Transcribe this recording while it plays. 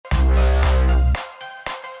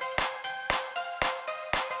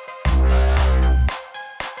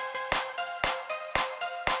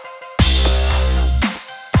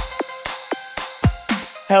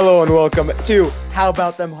Hello and welcome to How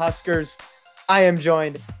About Them Huskers. I am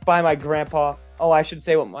joined by my grandpa. Oh, I should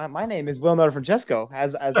say what my name is Will Noto Francesco,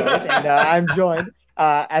 as always, and I'm joined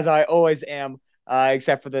as I always am,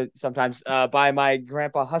 except for the sometimes by my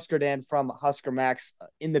grandpa Husker Dan from Husker Max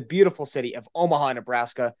in the beautiful city of Omaha,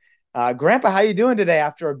 Nebraska. Grandpa, how you doing today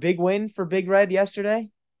after a big win for Big Red yesterday?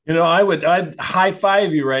 I'd high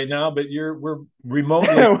five you right now, but we're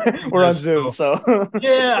remotely doing We're on this. Zoom, So so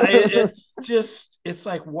yeah, it's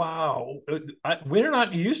like, wow. We're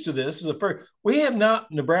not used to this. This is the first we have not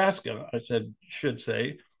Nebraska, should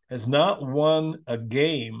say, has not won a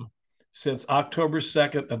game since October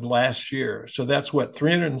 2nd of last year. So that's what,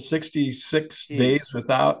 366 days jeez,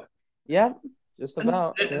 without. yeah, just And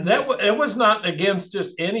about, yeah. it was not against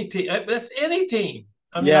just any team. That's any team.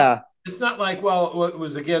 I mean, Yeah. it's not like, well, it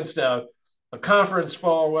was against a conference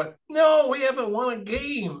fall. What? No, we haven't won a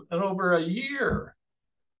game in over a year.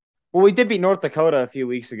 Well, we did beat North Dakota a few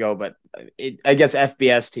weeks ago, but I guess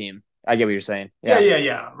FBS team. I get what you're saying. Yeah, Yeah. yeah,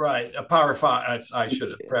 yeah. Right. A Power Five. I should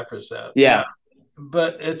have prefaced that. Yeah, Yeah.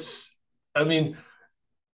 but it's. I mean,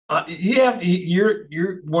 you're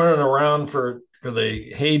running around for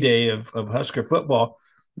the heyday of Husker football,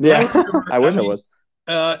 but I Yeah. remember. I I wish I mean, was.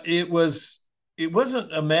 it was. It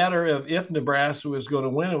wasn't a matter of if Nebraska was going to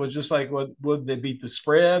win. It was just like, would they beat the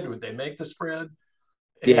spread? Would they make the spread?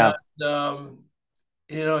 And Yeah.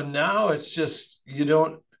 now it's just you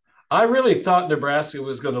don't. I really thought Nebraska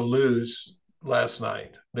was going to lose last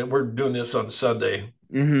night. That we're doing this on Sunday,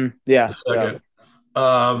 the Yeah. Yeah. second.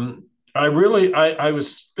 I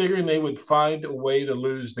was figuring they would find a way to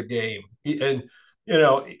lose the game, and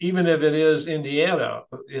even if it is Indiana,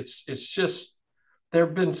 it's just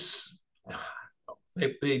there've been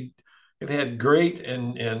they've had great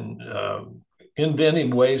and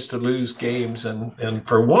inventive ways to lose games, and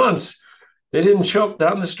for once they didn't choke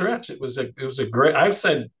down the stretch. It was a great. I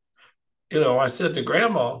said to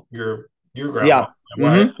Grandma, your grandma, Yeah.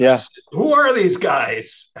 my wife, I Yeah. said, who are these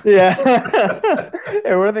guys? Yeah.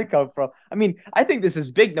 Hey, where do they come from? I mean, I think this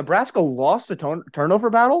is big. Nebraska lost the turnover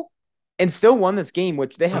battle and still won this game,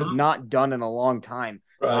 which they have not done in a long time.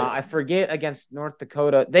 Right. I forget against North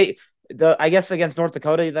Dakota. I guess against North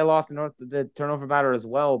Dakota they lost the turnover battle as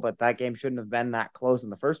well, but that game shouldn't have been that close in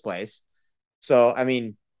the first place. So I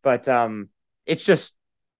mean, but it's just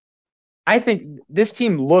I think this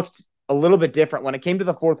team looked a little bit different when it came to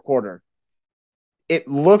the fourth quarter. It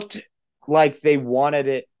looked like they wanted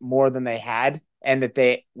it more than they had, and that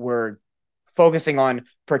they were focusing on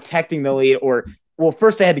protecting the lead. Or, well,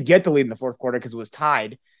 first they had to get the lead in the fourth quarter because it was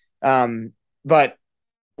tied. But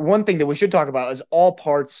one thing that we should talk about is uh, all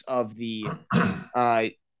parts of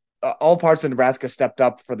Nebraska stepped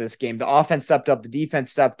up for this game. The offense stepped up, the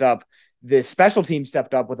defense stepped up, the special team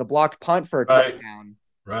stepped up with a blocked punt for a Right. touchdown.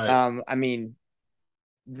 Right. I mean,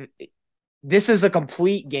 this is a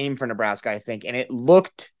complete game for Nebraska, I think, and it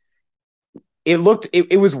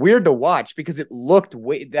was weird to watch because it looked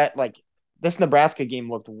way that like this Nebraska game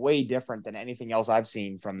looked way different than anything else I've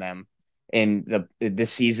seen from them in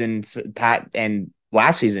this season, Pat, and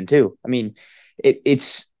last season too. I mean,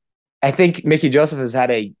 it's I think Mickey Joseph has had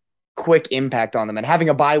a quick impact on them, and having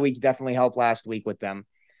a bye week definitely helped last week with them.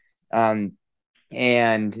 Um,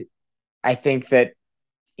 and I think that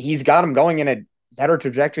he's got them going in a better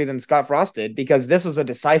trajectory than Scott Frost did, because this was a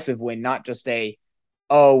decisive win, not just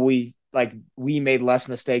we made less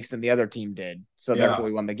mistakes than the other team did, so therefore Yeah.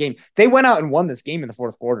 we won the game. They went out and won this game in the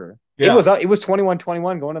fourth quarter. Yeah. It was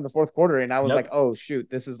 21-21 going in the fourth quarter, and I was like, Yep. oh shoot,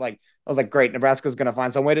 this is like I was like, great, Nebraska's going to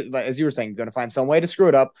find some way to, as you were saying, going to find some way to screw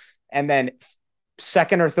it up. And then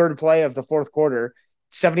second or third play of the fourth quarter,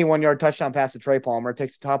 71-yard touchdown pass to Trey Palmer,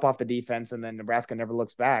 takes the top off the defense, and then Nebraska never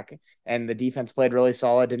looks back. And the defense played really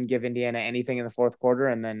solid, didn't give Indiana anything in the fourth quarter,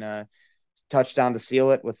 and then touchdown to seal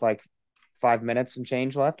it with like 5 minutes and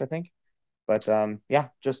change left, I think. But yeah,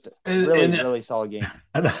 just And, really, and, really solid game.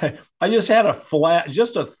 and I just had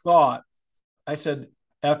just a thought. I said,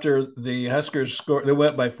 after the Huskers score, they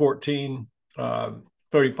went by 14,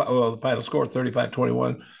 35. Well, the final score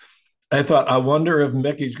 35-21. I thought, I wonder if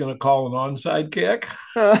Mickey's going to call an onside kick.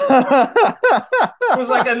 It was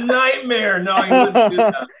like a nightmare. No, he wouldn't do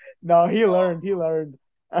that. No, he Oh, learned. He learned.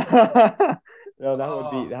 No,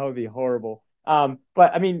 oh. that would be horrible.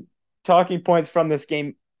 But I mean, talking points from this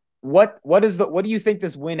game. What do you think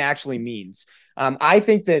this win actually means? I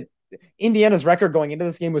think that Indiana's record going into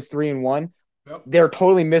this game was 3-1. Yep. They're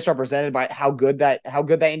totally misrepresented by how good that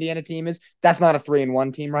Indiana team is. That's not a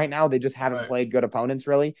 3-1 team right now. They just haven't Right. played good opponents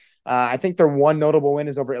really. I think their one notable win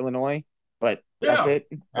is over Illinois, but that's Yeah. it.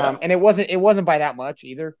 Yeah. And it wasn't by that much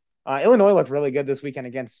either. Illinois looked really good this weekend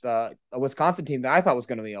against a Wisconsin team that I thought was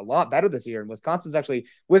going to be a lot better this year. And Wisconsin's actually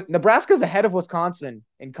with Nebraska's ahead of Wisconsin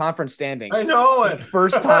in conference I standings know for the it.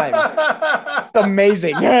 first time. It's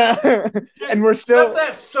amazing. And we're Let still,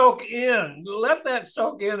 that soak in. Let that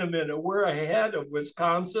soak in a minute. We're ahead of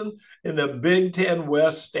Wisconsin in the Big Ten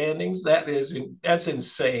West standings. That's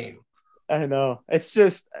insane. I know.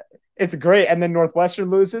 It's great. And then Northwestern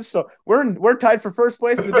loses. So we're tied for first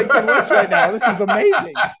place in the Big Ten West right now. This is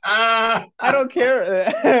amazing. I don't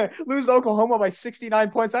care. Lose Oklahoma by 69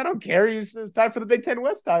 points. I don't care. It's time for the Big Ten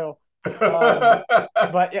West title.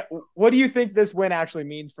 But yeah, what do you think this win actually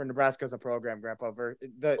means for Nebraska as a program, Grandpa, for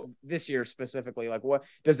this year specifically? Like, what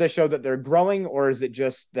does this show that they're growing, or is it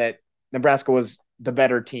just that Nebraska was the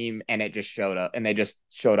better team and it just showed up and they just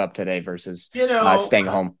showed up today versus you know, staying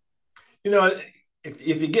home? you know,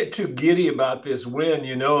 if you get too giddy about this win,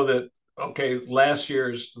 you know that okay,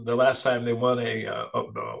 the last time they won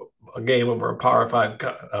a game over a Power Five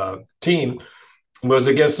team was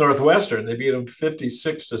against Northwestern. They beat them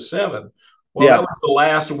 56-7. Well, that Yeah, was the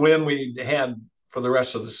last win we had for the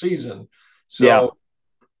rest of the season. yeah, So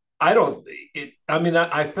I don't. I mean,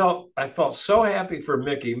 I felt so happy for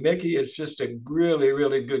Mickey. Mickey is just a really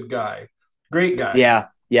really good guy, great guy, yeah,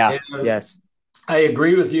 yeah, and yes, I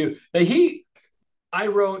agree with you. Now I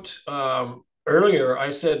wrote earlier. I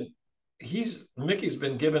said Mickey's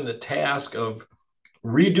been given the task of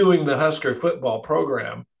redoing the Husker football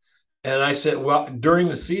program, and I said, well, during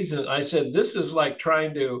the season, I said this is like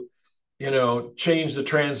trying to, change the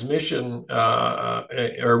transmission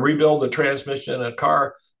or rebuild the transmission in a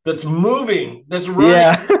car that's moving, that's running.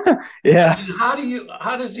 yeah, I yeah. mean,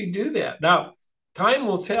 how does he do that? Now, time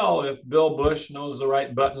will tell if Bill Bush knows the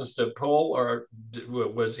right buttons to pull, or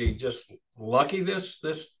was he just lucky this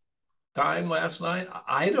time last night?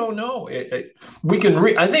 I don't know. We can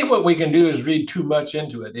I think what we can do is read too much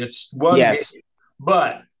into it. It's one game, Yes.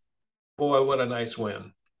 but boy, what a nice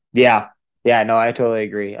win. Yeah. Yeah, no, I totally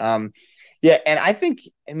agree. Yeah, and I think,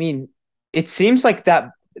 I mean, it seems like that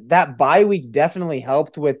bye week definitely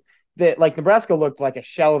helped with the like Nebraska looked like a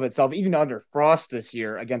shell of itself even under Frost this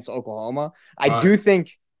year against Oklahoma. I Right, do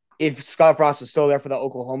think if Scott Frost was still there for the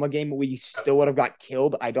Oklahoma game, we still would have got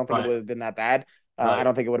killed. I don't think it right, would have been that bad. I right.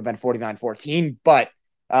 don't think it would have been 49-14, but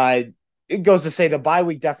uh it goes to say the bye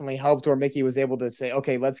week definitely helped where Mickey was able to say,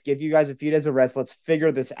 okay, let's give you guys a few days of rest. Let's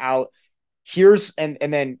figure this out. Here's and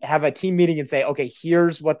then have a team meeting and say, okay,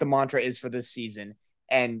 here's what the mantra is for this season,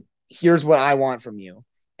 and here's what I want from you.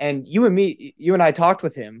 And you and I talked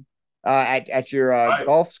with him at your Right.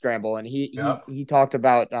 golf scramble, and Yeah. he talked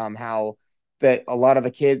about how that a lot of the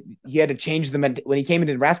kids he had to change when he came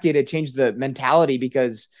into Nebraska, he had to change the mentality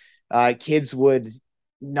because kids would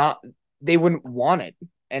not they wouldn't want it,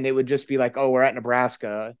 and it would just be like, oh, we're at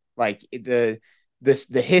Nebraska, like the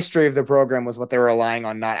history of the program was what they were relying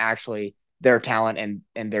on, not actually their talent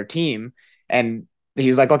and their team. And he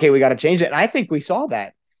was like, okay, we got to change it. And I think we saw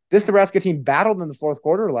that this Nebraska team battled in the fourth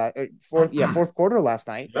quarter last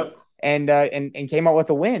night, Yep. and came out with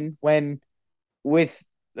a win when with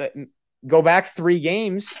go back 3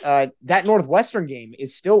 games. That Northwestern game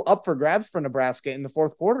is still up for grabs for Nebraska in the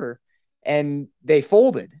fourth quarter, and they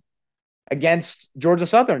folded against Georgia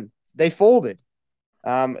Southern. They folded.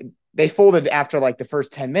 They folded after like the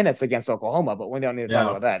first 10 minutes against Oklahoma, but we don't need to talk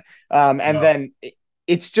Yeah. about that. And Yeah. then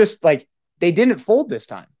it's just like they didn't fold this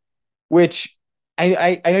time, which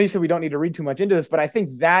I know you said we don't need to read too much into this, but I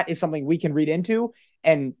think that is something we can read into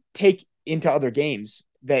and take into other games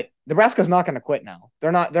that Nebraska's not going to quit now.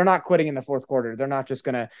 They're not quitting in the fourth quarter. They're not just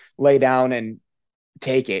going to lay down and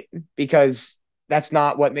take it because that's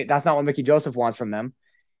not what Mickey Joseph wants from them,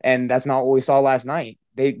 and that's not what we saw last night.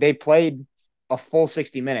 They played a full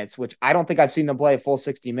 60 minutes, which I don't think I've seen them play a full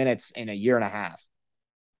 60 minutes in a year and a half.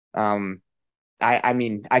 Um, I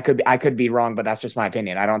mean I could be wrong, but that's just my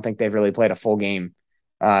opinion. I don't think they've really played a full game,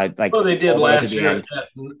 like Well, they did all the way to last the year end.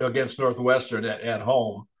 against Northwestern at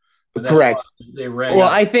home, and that's why Correct. they rang Well,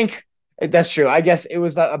 out. I think that's true. I guess it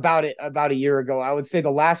was about a year ago. I would say the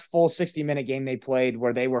last full 60-minute game they played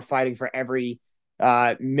where they were fighting for every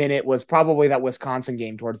minute was probably that Wisconsin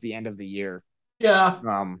game towards the end of the year. Yeah.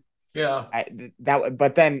 Um, Yeah.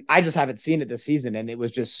 but then I just haven't seen it this season, and it was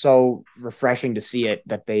just so refreshing to see it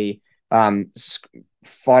that they um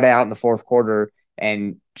fought out in the fourth quarter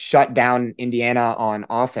and shut down Indiana on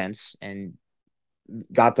offense and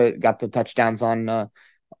got the touchdowns on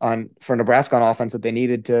for Nebraska on offense that they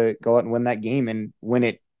needed to go out and win that game and win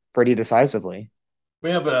it pretty decisively. We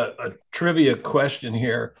have a trivia question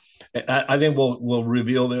here. I think we'll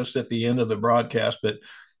reveal this at the end of the broadcast, but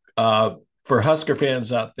for Husker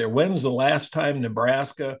fans out there, when's the last time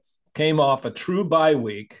Nebraska came off a true bye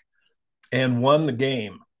week and won the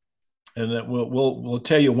game. And that we'll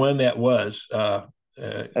tell you when that was. At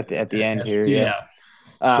the end here. Yeah. Yeah.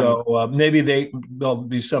 Um, So maybe there'll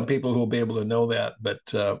be some people who will be able to know that. But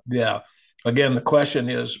yeah, again, the question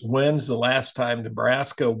is, when's the last time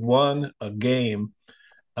Nebraska won a game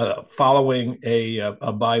following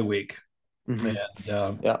a bye week? mhm.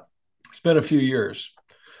 And Yeah. it's been a few years.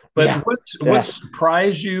 But Yeah. what Yeah.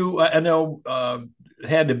 surprised you? I know it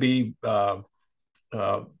had to be Malcolm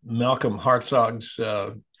Hartzog's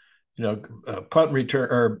punt return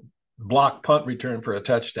or block punt return for a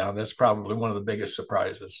touchdown. That's probably one of the biggest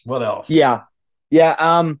surprises. What else? Yeah.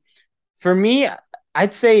 Yeah. For me,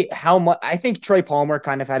 I'd say how much I think Trey Palmer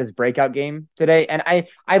kind of had his breakout game today. And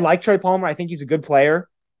I like Trey Palmer. I think he's a good player.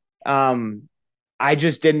 Um, I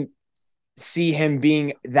just didn't see him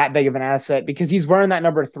being that big of an asset because he's wearing that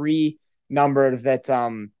number 3 number that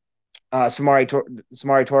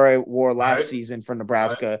Samari Torre wore last Right, season for right.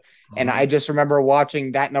 Nebraska. And Mm-hmm. I just remember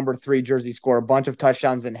watching that number 3 jersey score a bunch of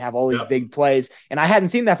touchdowns and have all these Yep. big plays. And I hadn't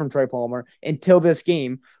seen that from Trey Palmer until this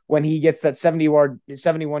game when he gets that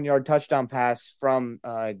 71-yard touchdown pass from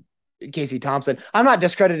Casey Thompson. I'm not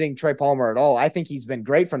discrediting Trey Palmer at all. I think he's been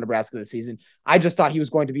great for Nebraska this season. I just thought he was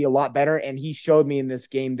going to be a lot better. And he showed me in this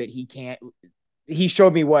game that he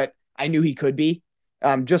showed me what I knew he could be.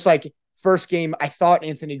 Just like first game, I thought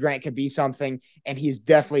Anthony Grant could be something, and he's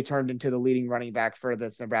definitely turned into the leading running back for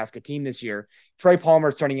this Nebraska team this year. Trey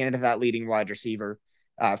Palmer's turning into that leading wide receiver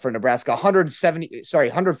for Nebraska.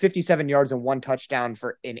 157 yards and 1 touchdown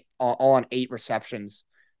all on 8 receptions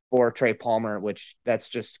for Trey Palmer, which that's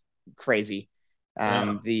just crazy.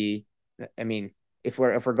 Yeah. I mean, if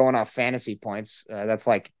we're going off fantasy points, that's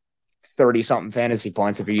like 30 something fantasy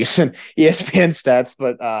points if you're using ESPN stats.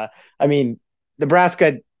 But I mean,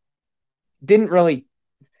 Nebraska didn't really.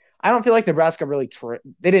 I don't feel like Nebraska really.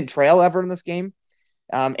 They didn't trail ever in this game.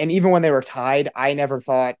 And even when they were tied, I never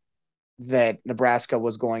thought that Nebraska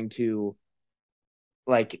was going to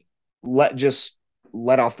like let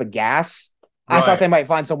off the gas. I thought Right. they might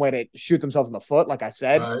find some way to shoot themselves in the foot, like I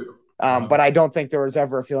said. Right. But I don't think there was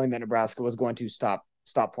ever a feeling that Nebraska was going to stop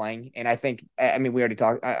playing. And I think, I mean, we already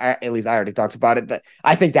talked. At least I already talked about it. That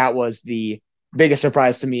I think that was the biggest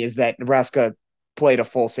surprise to me is that Nebraska played a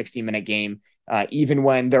full 60-minute game. Even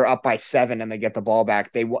when they're up by 7 and they get the ball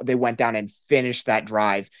back, they went down and finished that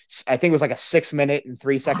drive. I think it was like a 6-minute and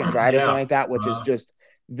 3-second drive or something Yeah. like that, which is Uh, just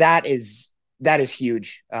that is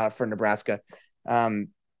huge for Nebraska. Um,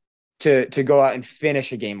 to go out and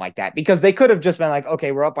finish a game like that because they could have just been like,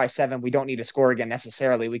 okay, we're up by 7. We don't need to score again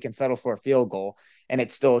necessarily. We can settle for a field goal and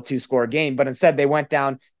it's still a 2-score game. But instead, they went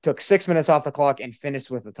down, took 6 minutes off the clock, and finished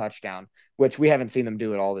with a touchdown, which we haven't seen them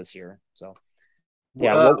do at all this year. So,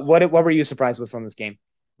 yeah, uh, what were you surprised with from this game?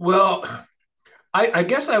 well, I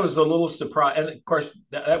guess I was a little surprised, and of course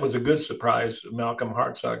that was a good surprise. Malcolm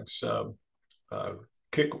Hartzog's uh,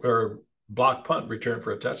 kick or block punt return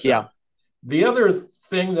for a touchdown. Yeah, The other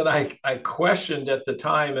thing that I questioned at the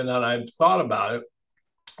time, and then I've thought about it,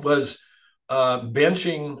 was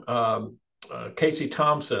benching Casey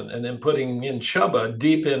Thompson and then putting in Chuba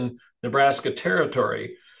deep in Nebraska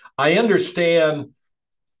territory. I understand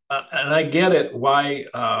and I get it why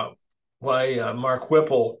Mark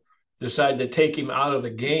Whipple decided to take him out of the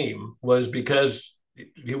game was because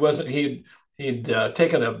he wasn't he'd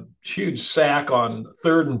taken a huge sack on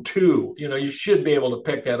 3rd and 2. You know, you should be able to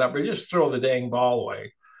pick that up or just throw the dang ball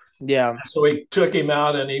away. yeah, So he took him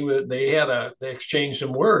out, and they exchanged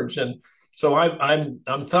some words, and so I'm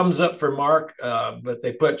thumbs up for Mark, but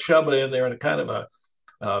they put Chuba in there in a kind of a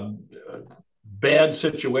um, bad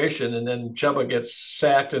situation, and then Chuba gets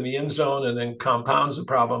sacked in the end zone, and then compounds the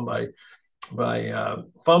problem by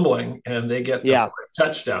fumbling, and they get a yeah. quick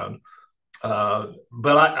touchdown.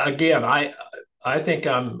 But I think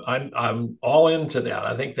I'm all into that.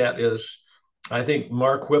 I think that is. I think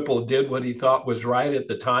Mark Whipple did what he thought was right at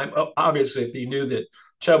the time. Obviously, if he knew that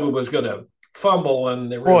Chuba was going to fumble and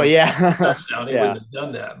they were Oh going to yeah, touchdown, he yeah, wouldn't have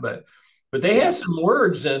done that. But they had yeah. some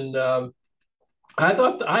words, and I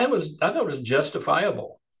thought it was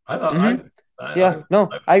justifiable. I thought Hmm. I, Yeah. No,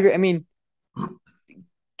 I agree. I mean,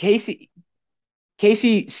 Casey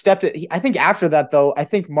stepped it. I think after that though, I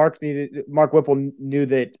think Mark Whipple knew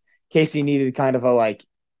that Casey needed kind of a like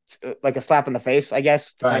a slap in the face, I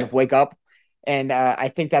guess, to kind of right, wake up. And I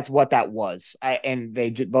think that's what that was. And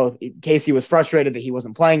they both Casey was frustrated that he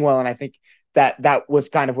wasn't playing well, and I think that was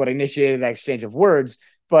kind of what initiated that exchange of words.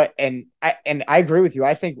 But I agree with you.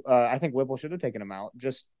 I think Whipple should have taken him out.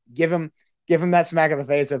 Just give him that smack of the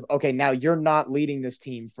face of okay, now you're not leading this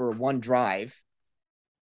team for one drive,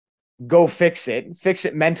 go fix it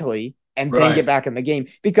mentally, and then get right, back in the game.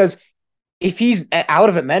 Because if he's out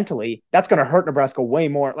of it mentally, that's going to hurt Nebraska way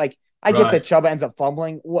more. Like, I get Right. that Chuba ends up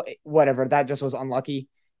fumbling, whatever. That just was unlucky.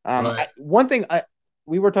 Right. One thing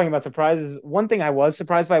we were talking about surprises. One thing I was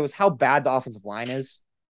surprised by was how bad the offensive line is.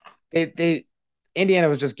 They Indiana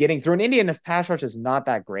was just getting through, and Indiana's pass rush is not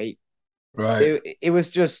that great. Right. It was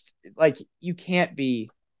just like you can't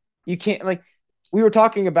like we were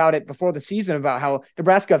talking about it before the season about how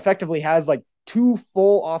Nebraska effectively has like two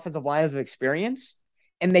full offensive lines of experience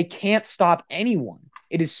and they can't stop anyone.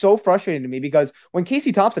 It is so frustrating to me because when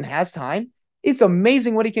Casey Thompson has time, it's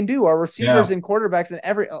amazing what he can do. Our receivers Yeah. and quarterbacks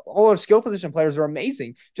and all our skill position players are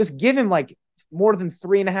amazing. Just give him like more than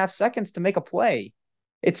 3.5 seconds to make a play.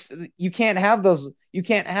 It's you can't have those. You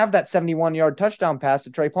can't have that 71-yard touchdown pass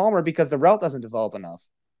to Trey Palmer because the route doesn't develop enough.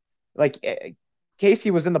 Like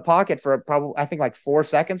Casey was in the pocket for probably I think like 4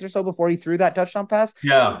 seconds or so before he threw that touchdown pass.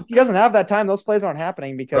 Yeah. If he doesn't have that time, those plays aren't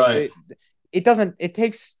happening because Right. it doesn't it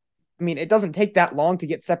takes I mean it doesn't take that long to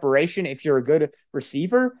get separation if you're a good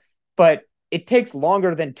receiver, but it takes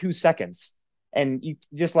longer than 2 seconds. And you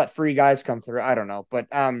just let free guys come through. I don't know. But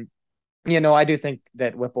I do think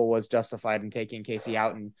that Whipple was justified in taking Casey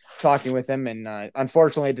out and talking with him. And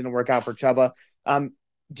unfortunately, it didn't work out for Chuba.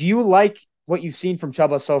 Do you like what you've seen from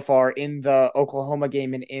Chuba so far in the Oklahoma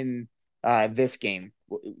game and in this game?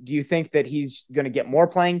 Do you think that he's going to get more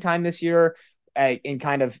playing time this year and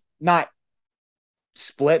kind of not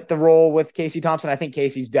split the role with Casey Thompson? I think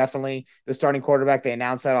Casey's definitely the starting quarterback. They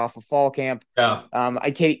announced that off of fall camp. Yeah.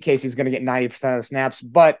 Casey's going to get 90% of the snaps,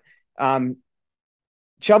 but that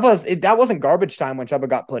wasn't garbage time when Chuba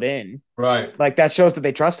got put in. Right. Like that shows that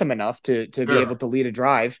they trust him enough to be able Sure. to lead a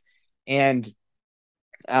drive. And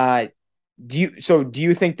uh, do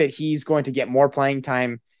you think that he's going to get more playing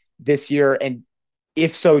time this year? And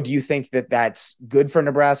if so, do you think that that's good for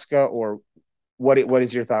Nebraska, or what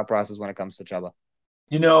is your thought process when it comes to Chuba?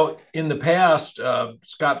 In the past,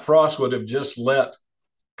 Scott Frost would have just let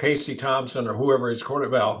Casey Thompson or whoever his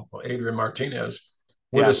quarterback, well, Adrian Martinez,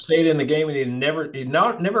 would Yeah, have stayed in the game, and he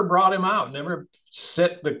never brought him out, never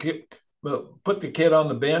set the kid, put the kid on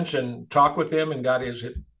the bench and talk with him and got his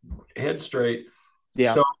head straight.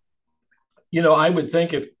 yeah, So I would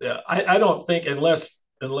think if I don't think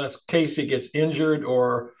unless Casey gets injured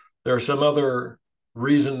or there's some other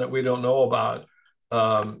reason that we don't know about.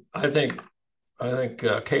 I think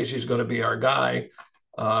Casey's going to be our guy.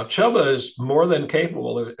 Chuba is more than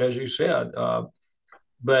capable, as you said,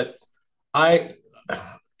 but I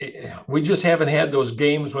we just haven't had those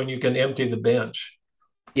games when you can empty the bench.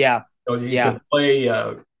 yeah, You yeah. can play.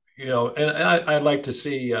 And I'd like to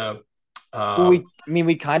see. Well, Uh,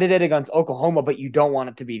 we kind of did against Oklahoma, but you don't want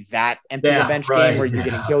it to be that empty the yeah, bench game right, where you're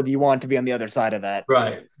getting yeah, killed. You want it to be on the other side of that. So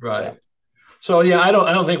right, yeah. right. So yeah, I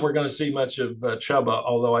don't think we're going to see much of Chuba,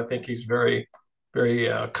 although I think he's very, very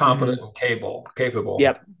Mm-hmm. competent and capable.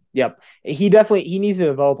 Yep. Yep. He needs to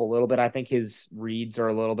develop a little bit. I think his reads are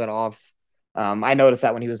a little bit off. I noticed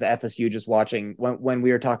that when he was at FSU, just watching when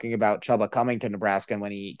we were talking about Chuba coming to Nebraska and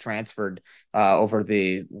when he transferred over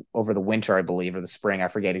the winter, I believe, or the spring. I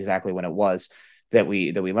forget exactly when it was that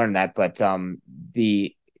we learned that. But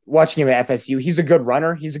the watching him at FSU, he's a good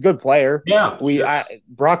runner. He's a good player. Yeah, sure.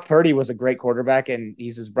 Brock Purdy was a great quarterback, and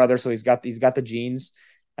he's his brother, so he's got the genes.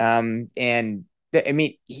 And I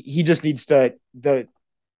mean, he just needs the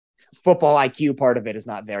football IQ part of it is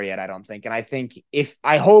not there yet, I don't think. And I think if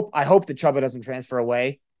I hope that Chuba doesn't transfer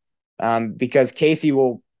away, because Casey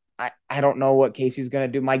will. I don't know what Casey's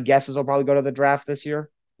going to do. My guess is he'll probably go to the draft this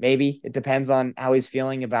year. Maybe it depends on how he's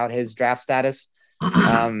feeling about his draft status.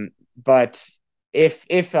 But if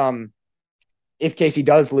if um if Casey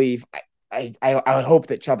does leave, I would hope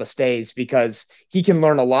that Chuba stays because he can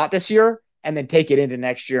learn a lot this year and then take it into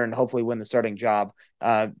next year and hopefully win the starting job.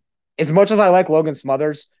 As much as I like Logan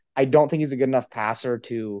Smothers, I don't think he's a good enough passer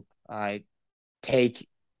to take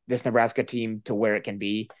this Nebraska team to where it can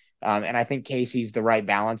be. And I think Casey's the right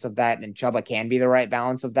balance of that, and Chuba can be the right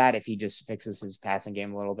balance of that if he just fixes his passing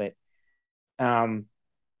game a little bit. Um,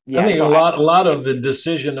 I yeah, think so a lot of the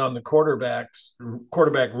decision on the quarterback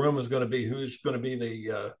room is going to be who's going to be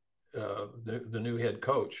the new head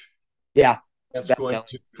coach. yeah, That's going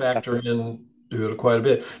definitely, to factor definitely. in to it quite a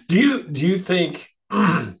bit. Do you think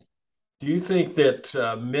do you think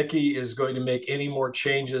that Mickey is going to make any more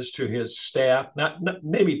changes to his staff? Not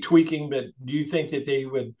maybe tweaking, but do you think that they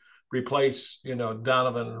would replace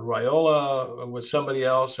Donovan Raiola with somebody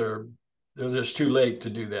else, or is it too late to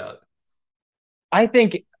do that? I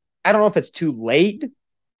think I don't know if it's too late.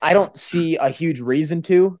 I don't see a huge reason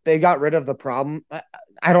to. They got rid of the problem.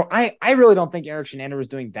 I don't. I really don't think Eric Shenander was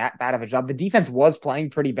doing that bad of a job. The defense was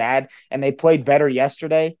playing pretty bad, and they played better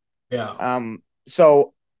yesterday. Yeah.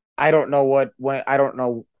 So I don't know I don't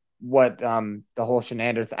know what the whole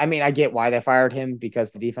Shenander. I mean, I get why they fired him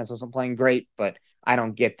because the defense wasn't playing great, but I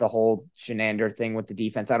don't get the whole Shenander thing with the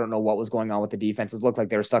defense. I don't know what was going on with the defense. It looked like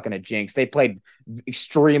they were stuck in a jinx. They played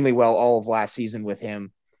extremely well all of last season with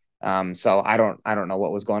him. So I don't know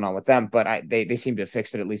what was going on with them, but they seem to have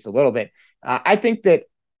fixed it at least a little bit. I think that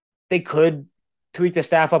they could tweak the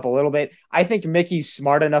staff up a little bit. I think Mickey's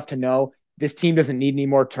smart enough to know this team doesn't need any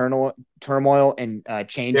more turmoil and Yeah,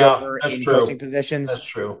 changeover that's in coaching true. positions. That's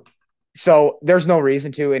true. So there's no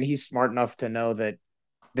reason to, and he's smart enough to know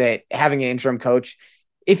that having an interim coach,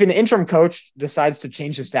 if an interim coach decides to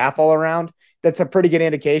change the staff all around, that's a pretty good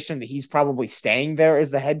indication that he's probably staying there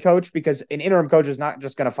as the head coach because an interim coach is not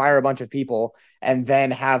just going to fire a bunch of people and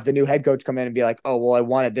then have the new head coach come in and be like, oh, well, I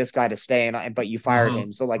wanted this guy to stay but you fired Mm-hmm.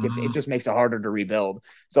 him. So like it Mm-hmm. just makes it harder to rebuild.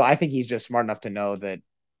 So I think he's just smart enough to know that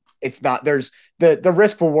it's not there's the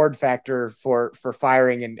risk reward factor for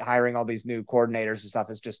firing and hiring all these new coordinators and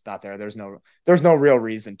stuff is just not there. There's no real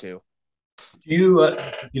reason to. You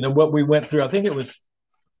know what we went through? I think it was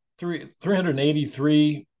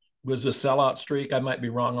 383 was a sellout streak. I might be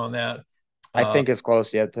wrong on that. I think it's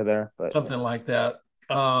close yet to there, but Something like that.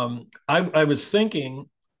 I was thinking,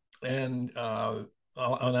 and I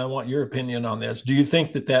want your opinion on this. Do you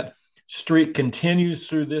think that that streak continues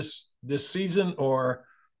through this season or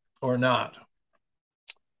not?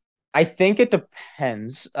 I think it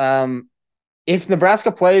depends. If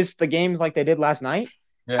Nebraska plays the games like they did last night,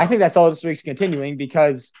 I Yeah. think that solid streak's continuing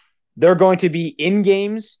because they're going to be in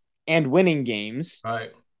games and winning games.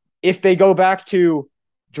 Right. If they go back to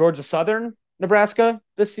Georgia Southern, Nebraska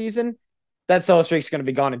this season, that solid streak's going to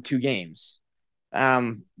be gone in 2 games.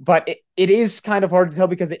 But it is kind of hard to tell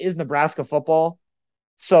because it is Nebraska football.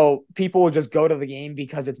 So people will just go to the game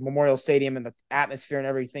because it's Memorial Stadium and the atmosphere and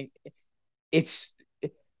everything. It's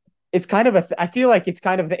it's kind of I feel like it's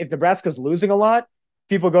kind of if Nebraska's losing a lot,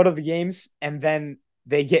 people go to the games and then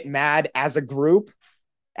they get mad as a group,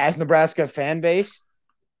 as Nebraska fan base,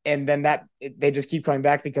 and then they just keep coming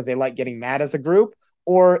back because they like getting mad as a group,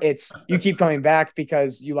 or it's you keep coming back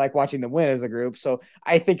because you like watching them win as a group. So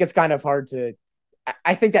I think it's kind of hard to.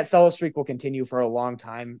 I think that sell streak will continue for a long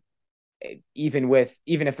time, even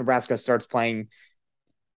if Nebraska starts playing.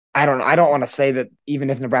 I don't know. I don't want to say that even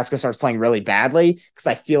if Nebraska starts playing really badly, because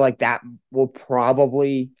I feel like that will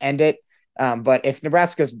probably end it. But if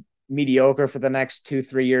Nebraska's mediocre for the next 2,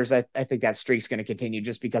 3 years, I think that streak's going to continue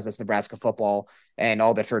just because it's Nebraska football and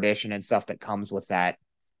all the tradition and stuff that comes with that.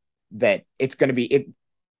 That it's going to be it.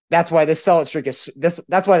 That's why this sell streak is this.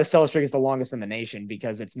 That's why the sell streak is the longest in the nation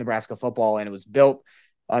because it's Nebraska football and it was built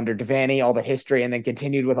under Devaney, all the history, and then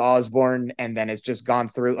continued with Osborne, and then it's just gone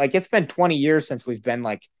through. Like it's been 20 years since we've been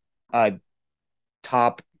like a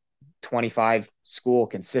top 25 school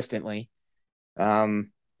consistently.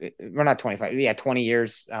 We're not 25, yeah, 20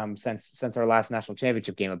 years since our last national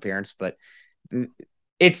championship game appearance, but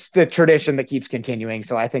it's the tradition that keeps continuing.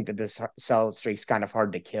 So I think that this sell streak's kind of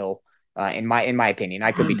hard to kill. In my opinion,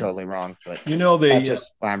 I could be totally wrong, but You know that's the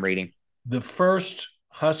just what I'm reading. the first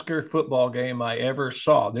Husker football game I ever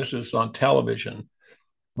saw. This is on television.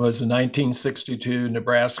 Was the 1962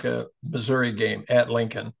 Nebraska Missouri game at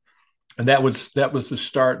Lincoln, and that was the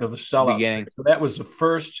start of the sellout streak. Beginning, So that was the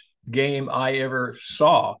first game I ever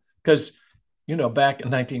saw because back in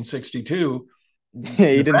 1962 he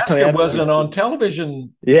didn't really Nebraska have wasn't anything. on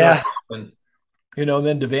television very Yeah, often. And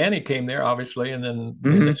then Devaney came there, obviously, and then they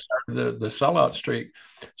mm-hmm. started the sellout streak.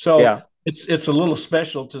 So Yeah, it's a little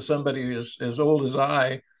special to somebody as old as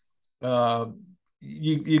I. Uh,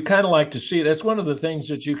 you kind of like to see. That's one of the things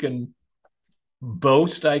that you can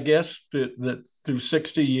boast, I guess, that through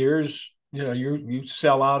 60 years, you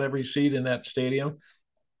sell out every seat in that stadium.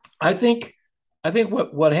 I think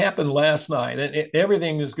what happened last night, and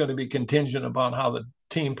everything is going to be contingent upon how the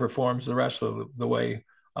team performs the rest of the way,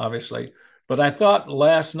 obviously. But I thought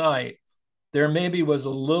last night there maybe was a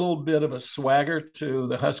little bit of a swagger to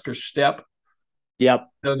the Husker step. yep,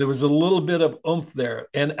 There was a little bit of oomph there,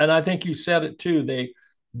 and I think you said it too. They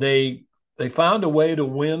they found a way to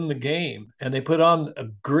win the game, and they put on a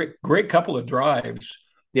great couple of drives.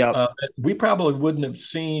 yep. We probably wouldn't have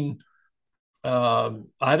seen.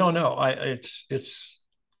 I don't know. It's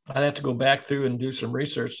I'd have to go back through and do some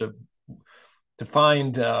research to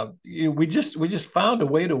find. We just found a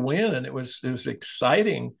way to win, and it was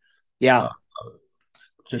exciting Yeah. uh,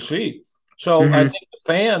 to see. So I Mm-hmm. think the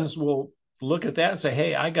fans will look at that and say,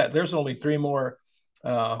 "Hey, there's only 3 more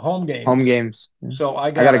home Home games, games. so I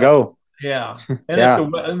I gotta gotta, go. yeah." And if Yeah.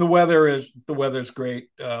 the weather's great,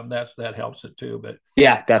 that helps it too. But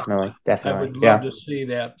Yeah, definitely. I Definitely. would love Yeah. to see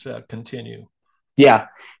that continue. Yeah.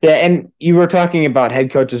 Yeah. And you were talking about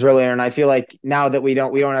head coaches earlier, and I feel like now that we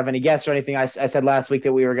don't have any guests or anything, I said last week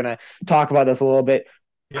that we were going to talk about this a little bit.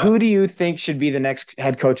 Yeah. Who do you think should be the next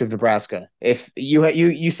head coach of Nebraska? If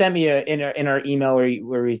you sent me in our email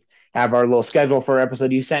where we have our little schedule for our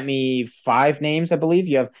episode, you sent me 5 names, I believe.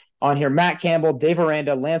 You have on here Matt Campbell, Dave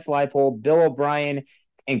Aranda, Lance Leipold, Bill O'Brien,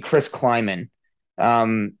 and Chris Kleiman.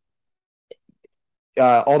 Um,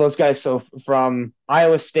 all those guys. So from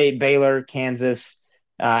Iowa State, Baylor, Kansas,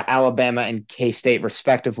 Alabama, and K State,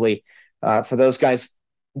 respectively. For those guys,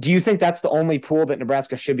 do you think that's the only pool that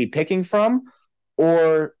Nebraska should be picking from,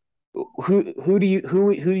 or who do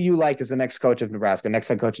you like as the next coach of Nebraska, next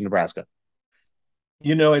head coach of Nebraska?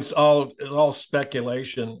 It's all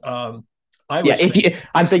speculation. I Yeah, was thinking,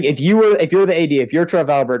 I'm saying if you're the AD, if you're Trev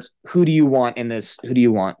Alberts, who do you want in this? Who do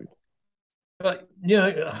you want?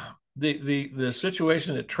 the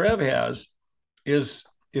situation that Trev has is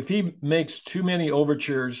if he makes too many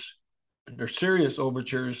overtures or serious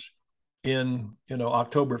overtures in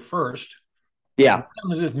October 1st, Yeah. what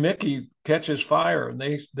happens if Mickey catches fire and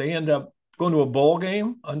they end up going to a bowl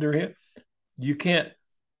game under him? You can't,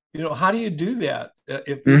 how do you do that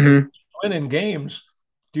if Mm-hmm. winning games?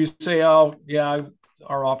 Do you say, oh yeah,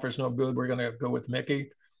 our offer's no good, we're going to go with Mickey?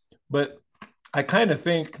 But I kind of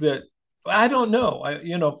think that I don't know.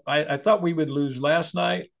 I thought we would lose last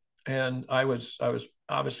night, and I was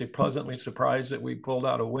obviously pleasantly surprised that we pulled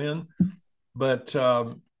out a win. But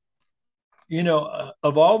of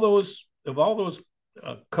all those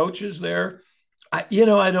coaches there, I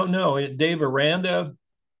don't know. Dave Aranda,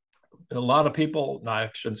 a lot of people. No, I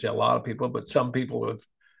shouldn't say a lot of people, but some people have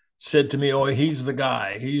said to me, "Oh, he's the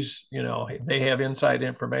guy. They have inside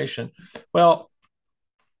information." Well,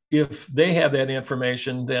 if they have that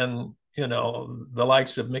information, then the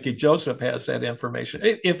likes of Mickey Joseph has that information.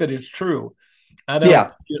 If it is true, I don't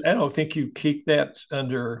Yeah. I don't think you keep that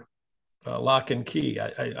under lock and key.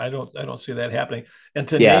 I don't see that happening. And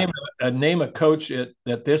to Yeah. name a coach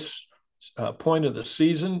at this point of the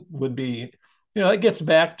season would be, it gets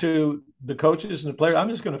back to the coaches and the players. I'm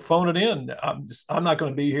just going to phone it in. I'm not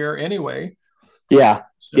going to be here anyway. Yeah.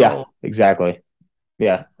 Yeah. So Exactly.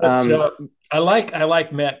 Yeah. But I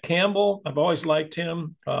like Matt Campbell. I've always liked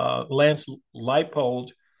him. Lance Leipold.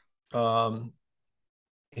 Um,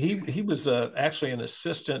 he was actually an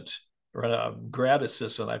assistant or a grad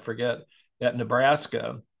assistant, I forget, at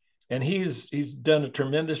Nebraska, and he's done a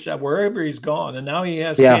tremendous job wherever he's gone. And now he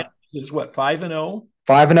has Yeah. Kansas is what 5-0.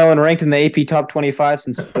 5-0 and ranked in the AP top 25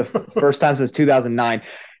 since the first time since 2009.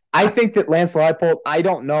 I think that Lance Leipold, I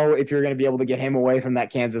don't know if you're going to be able to get him away from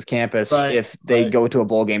that Kansas campus Right, if they right. go to a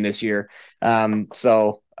bowl game this year.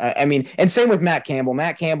 So, I mean, and same with Matt Campbell.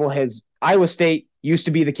 Matt Campbell has Iowa State used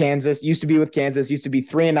to be used to be with Kansas, used to be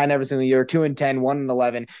 3-9 every single year, 2-10,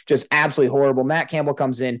 1-11, just absolutely horrible. Matt Campbell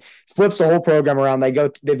comes in, flips the whole program around.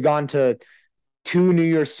 They've gone to 2 New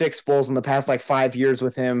Year's Six bowls in the past like 5 years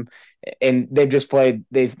with him, and they've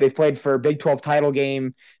played for a Big 12 title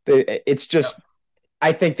game. It's Yeah. just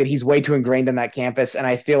I think that he's way too ingrained in that campus, and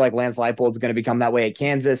I feel like Lance Leipold is going to become that way at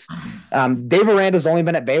Kansas. Dave Aranda's only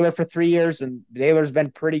been at Baylor for 3 years, and Baylor's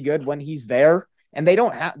been pretty good when he's there. And they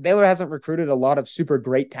don't have Baylor hasn't recruited a lot of super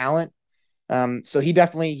great talent. So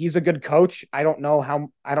he's a good coach. I don't know how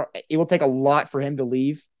I don't. It will take a lot for him to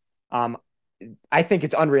leave. Um, I think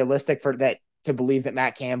it's unrealistic for that to believe that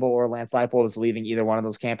Matt Campbell or Lance Leipold is leaving either one of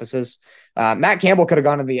those campuses. Matt Campbell could have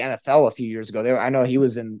gone to the NFL a few years ago. I know he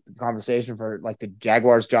was in conversation for like the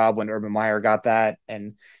Jaguars job when Urban Meyer got that,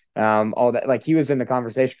 and all that. Like he was in the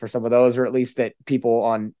conversation for some of those, or at least that people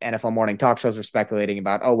on NFL morning talk shows are speculating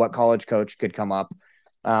about. Oh, what college coach could come up,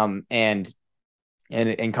 and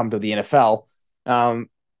come to the NFL. And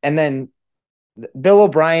then Bill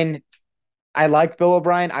O'Brien, I like Bill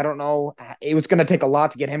O'Brien. I don't know. It was going to take a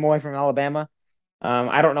lot to get him away from Alabama.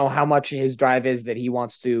 I don't know how much his drive is that he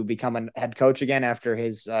wants to become a head coach again after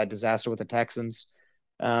his disaster with the Texans.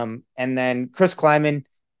 And then Chris Kleiman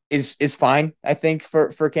is fine, I think,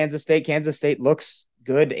 for Kansas State. Kansas State looks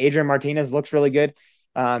good. Adrian Martinez looks really good.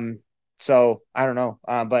 Um, so I don't know.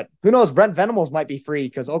 But who knows? Brent Venables might be free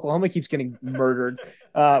because Oklahoma keeps getting murdered,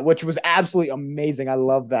 which was absolutely amazing. I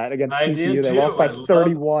love that against I TCU. did They lost too. by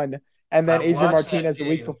 31. And I then watched that game.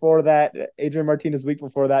 Adrian Martinez week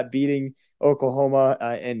before that, beating Oklahoma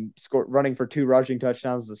and running for 2 rushing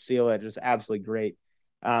touchdowns to seal it. Just absolutely great.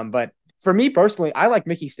 But for me personally, I like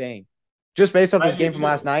Mickey staying. Just based off I this do game from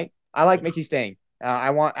last too. night, I like Yeah. Mickey staying.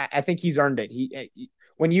 I think he's earned it.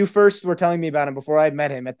 When you first were telling me about him before I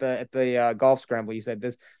met him at the golf scramble, you said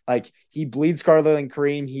this like he bleeds Scarlet and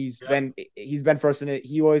Cream. Yeah. He's been first in it.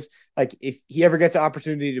 He always like if he ever gets the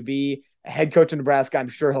opportunity to be a head coach in Nebraska, I'm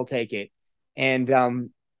sure he'll take it. And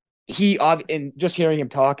and just hearing him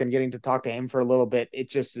talk and getting to talk to him for a little bit, it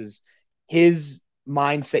just is his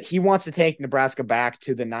mindset. He wants to take Nebraska back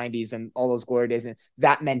to the 90s and all those glory days and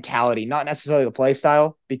that mentality, not necessarily the play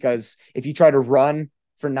style, because if you try to run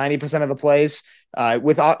for 90% of the plays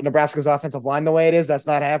with Nebraska's offensive line the way it is, that's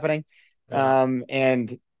not happening. Yeah.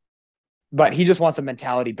 And but he just wants a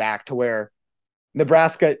mentality back to where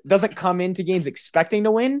Nebraska doesn't come into games expecting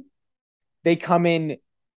to win. They come in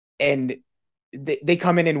and they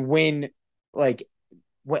come in and win, like,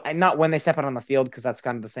 not when they step out on the field, because that's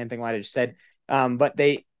kind of the same thing what I just said. But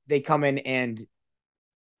they come in and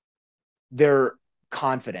they're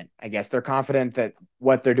confident. I guess they're confident that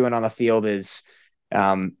what they're doing on the field is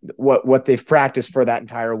what they've practiced for that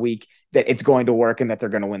entire week, that it's going to work and that they're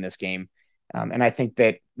going to win this game. And I think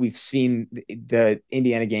that we've seen the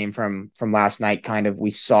Indiana game from last night. Kind of,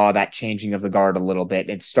 we saw that changing of the guard a little bit.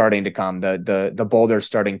 It's starting to come. The boulder's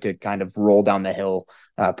starting to kind of roll down the hill,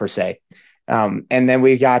 per se. And then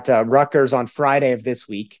we got Rutgers on Friday of this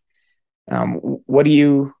week. What are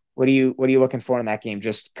you looking for in that game?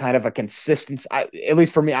 Just kind of a consistency. At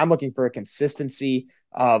least for me, I'm looking for a consistency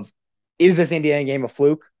of, is this Indiana game a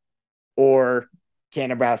fluke, or can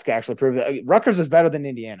Nebraska actually prove it? Rutgers is better than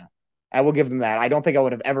Indiana. I will give them that. I don't think I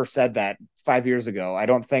would have ever said that 5 years ago. I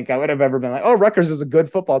don't think I would have ever been like, oh, Rutgers is a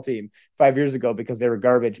good football team 5 years ago, because they were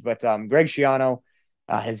garbage. But Greg Schiano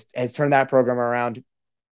has turned that program around.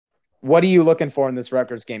 What are you looking for in this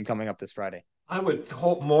Rutgers game coming up this Friday? I would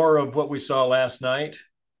hope more of what we saw last night.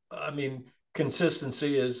 I mean,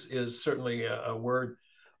 consistency is certainly a word.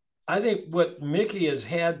 I think what Mickey has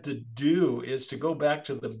had to do is to go back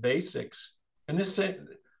to the basics. And this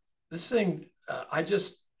thing, I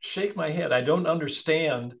just shake my head. I don't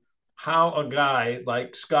understand how a guy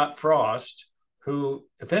like Scott Frost, who,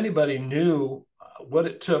 if anybody knew what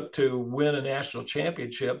it took to win a national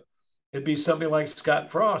championship, it'd be somebody like Scott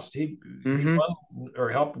Frost. He Mm-hmm. won or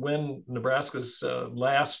helped win Nebraska's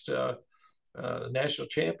last national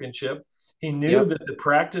championship. He knew Yep. that the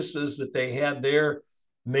practices that they had there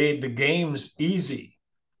made the games easy.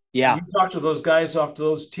 You Yeah. talk to those guys off to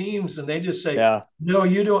those teams, and they just say, Yeah. "No,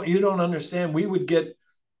 you don't understand. We would get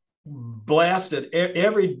blasted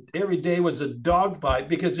every day was a dogfight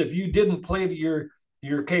because if you didn't play to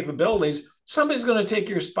your capabilities, somebody's going to take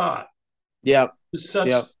your spot." Yep. There's such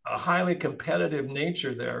Yep. a highly competitive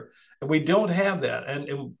nature there, and we don't have that,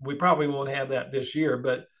 and we probably won't have that this year.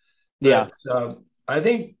 But Yeah. I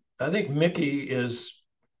think Mickey is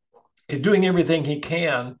doing everything he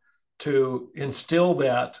can to instill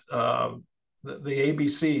that the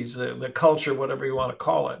ABCs, the culture, whatever you want to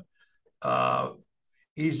call it. Uh,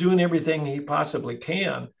 he's doing everything he possibly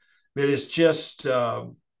can, but it's just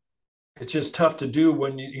tough to do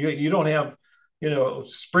when you don't have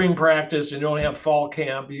spring practice and you don't have fall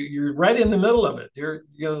camp. You're right in the middle of it.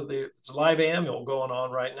 It's live annual going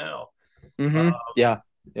on right now. Mm-hmm. Yeah.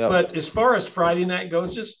 Yep. But as far as Friday night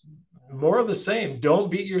goes, just more of the same.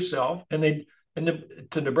 Don't beat yourself. To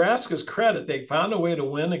Nebraska's credit, they found a way to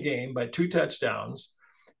win a game by 2 touchdowns,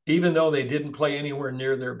 even though they didn't play anywhere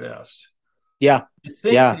near their best. Yeah. I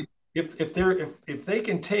think Yeah. that if they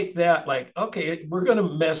can take that, like, okay, we're going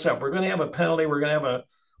to mess up, we're going to have a penalty, we're going to have a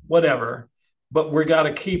whatever, but we got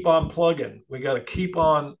to keep on plugging, we got to keep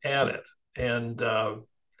on at it, and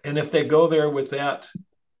if they go there with that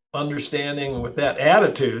understanding, with that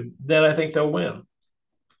attitude, then I think they'll win.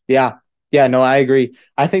 Yeah. Yeah. No, I agree.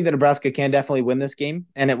 I think that Nebraska can definitely win this game,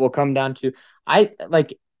 and it will come down to, I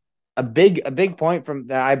like, a big point from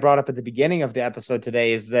that I brought up at the beginning of the episode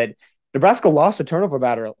today is that Nebraska lost a turnover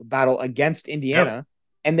battle against Yep. Indiana,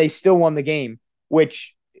 and they still won the game.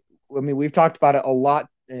 Which, I mean, we've talked about it a lot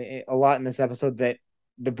in this episode, that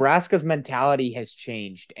Nebraska's mentality has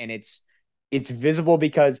changed, and it's visible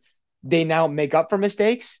because they now make up for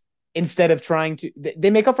mistakes instead of trying to. They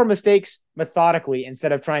make up for mistakes methodically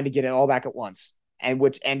instead of trying to get it all back at once, and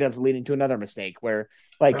which ended up leading to another mistake where,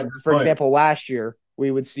 like, Good for point. example, last year we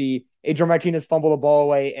would see Adrian Martinez fumble the ball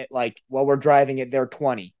away at, like, while we're driving at their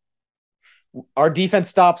 20. Our defense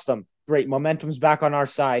stops them. Great. Momentum's back on our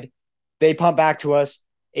side. They pump back to us.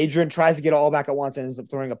 Adrian tries to get it all back at once and ends up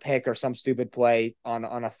throwing a pick or some stupid play on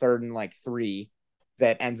a 3rd and 3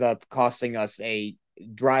 that ends up costing us a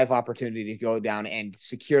drive opportunity to go down and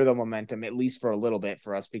secure the momentum, at least for a little bit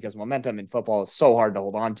for us, because momentum in football is so hard to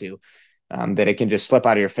hold on to, that it can just slip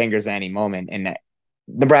out of your fingers at any moment. And that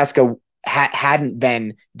Nebraska hadn't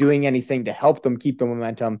been doing anything to help them keep the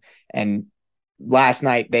momentum. And last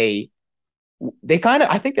night they kind of,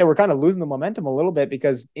 I think they were kind of losing the momentum a little bit,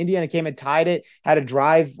 because Indiana came and tied it, had a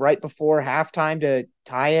drive right before halftime to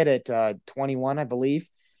tie it at 21, I believe.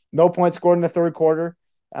 No points scored in the 3rd quarter.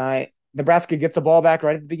 Nebraska gets the ball back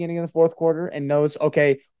right at the beginning of the fourth quarter and knows,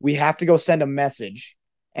 okay, we have to go send a message.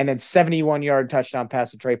 And then 71-yard touchdown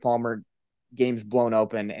pass to Trey Palmer, game's blown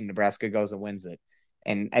open, and Nebraska goes and wins it.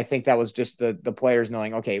 And I think that was just the players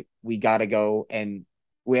knowing, okay, we got to go and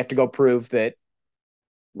we have to go prove that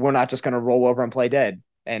we're not just going to roll over and play dead.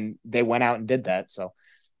 And they went out and did that. So,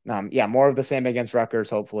 yeah, more of the same against Rutgers,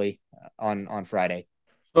 hopefully on Friday.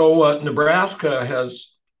 So Nebraska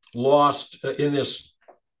has lost in this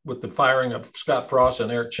with the firing of Scott Frost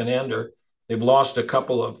and Eric Chinander. They've lost a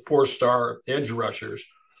couple of four-star edge rushers.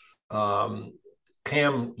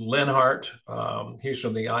 Cam Lenhart, he's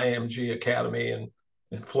from the IMG Academy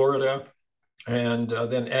in Florida. And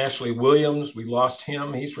then Ashley Williams, we lost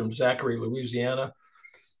him. He's from Zachary, Louisiana.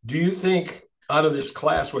 Do you think out of this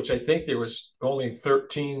class, which I think there was only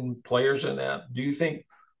 13 players in that, do you think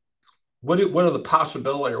what are the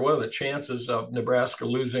possibility or what are the chances of Nebraska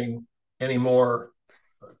losing any more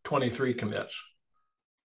 23 commits?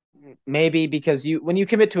 Maybe because when you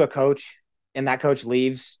commit to a coach and that coach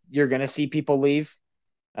leaves, you're going to see people leave.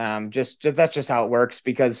 Just that's just how it works,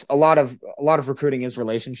 because a lot of recruiting is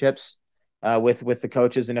relationships with the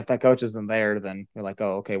coaches, and if that coach isn't there, then you're like,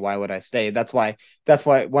 oh, okay, why would I stay? That's why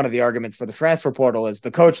one of the arguments for the transfer portal is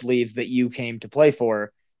the coach leaves that you came to play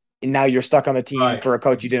for, and now you're stuck on the team for a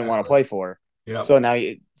coach you didn't want to play for. Yeah. So now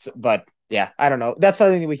but yeah, I don't know. That's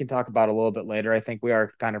something that we can talk about a little bit later. I think we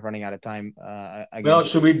are kind of running out of time. Again. Well,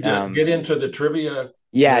 should we get into the trivia?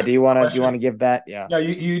 Yeah. Do you want to give that? Yeah. Yeah,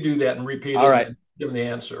 you do that and repeat All it. Right. And give them the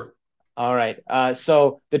answer. All right.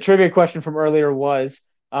 So the trivia question from earlier was,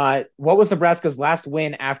 what was Nebraska's last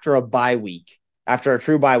win after a bye week? After a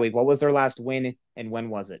true bye week, what was their last win and when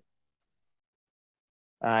was it?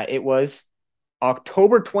 It was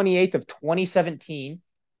October 28th of 2017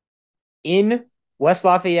 in West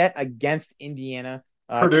Lafayette against Indiana.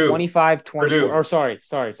 Purdue. 25-24. Or sorry.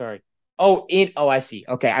 Oh, I see.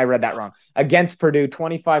 Okay, I read that wrong. Against Purdue,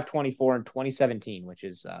 25-24 in 2017, which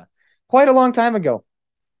is quite a long time ago.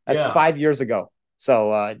 That's 5 years ago.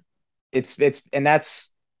 So it's let's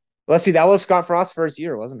see, that was Scott Frost's first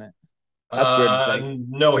year, wasn't it? That's weird to think.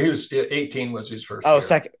 No, he was 18 was his first year.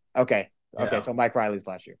 Second. Okay. Yeah. So Mike Riley's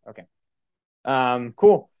last year. Okay.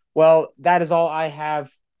 Cool. Well, that is all I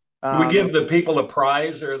have. Do we give the people a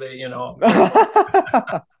prize, or they,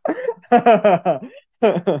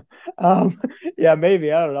 yeah,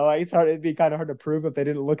 maybe. I don't know. It'd be kind of hard to prove if they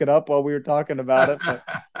didn't look it up while we were talking about it. But,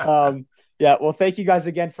 yeah. Well, thank you guys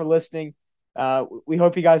again for listening. We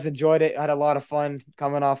hope you guys enjoyed it. Had a lot of fun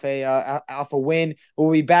coming off a win.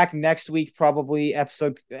 We'll be back next week. Probably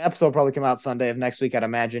episode probably come out Sunday of next week, I'd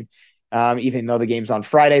imagine. Even though the game's on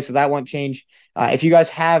Friday, so that won't change. If you guys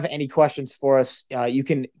have any questions for us, you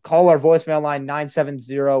can call our voicemail line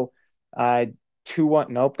 970-21.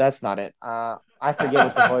 Nope, that's not it. I forget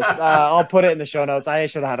what the voice. I'll put it in the show notes. I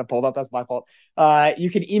should have had it pulled up. That's my fault. You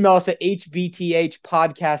can email us at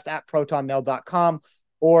hbthpodcast@protonmail.com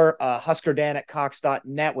or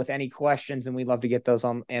huskerdan@cox.net with any questions, and we'd love to get those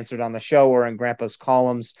answered on the show or in Grandpa's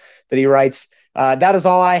columns that he writes. That is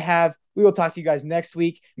all I have. We will talk to you guys next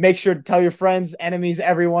week. Make sure to tell your friends, enemies,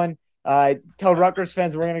 everyone. Tell Rutgers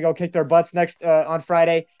fans we're going to go kick their butts next on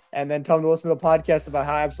Friday, and then tell them to listen to the podcast about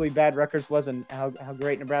how absolutely bad Rutgers was and how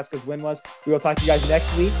great Nebraska's win was. We will talk to you guys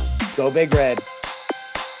next week. Go Big Red.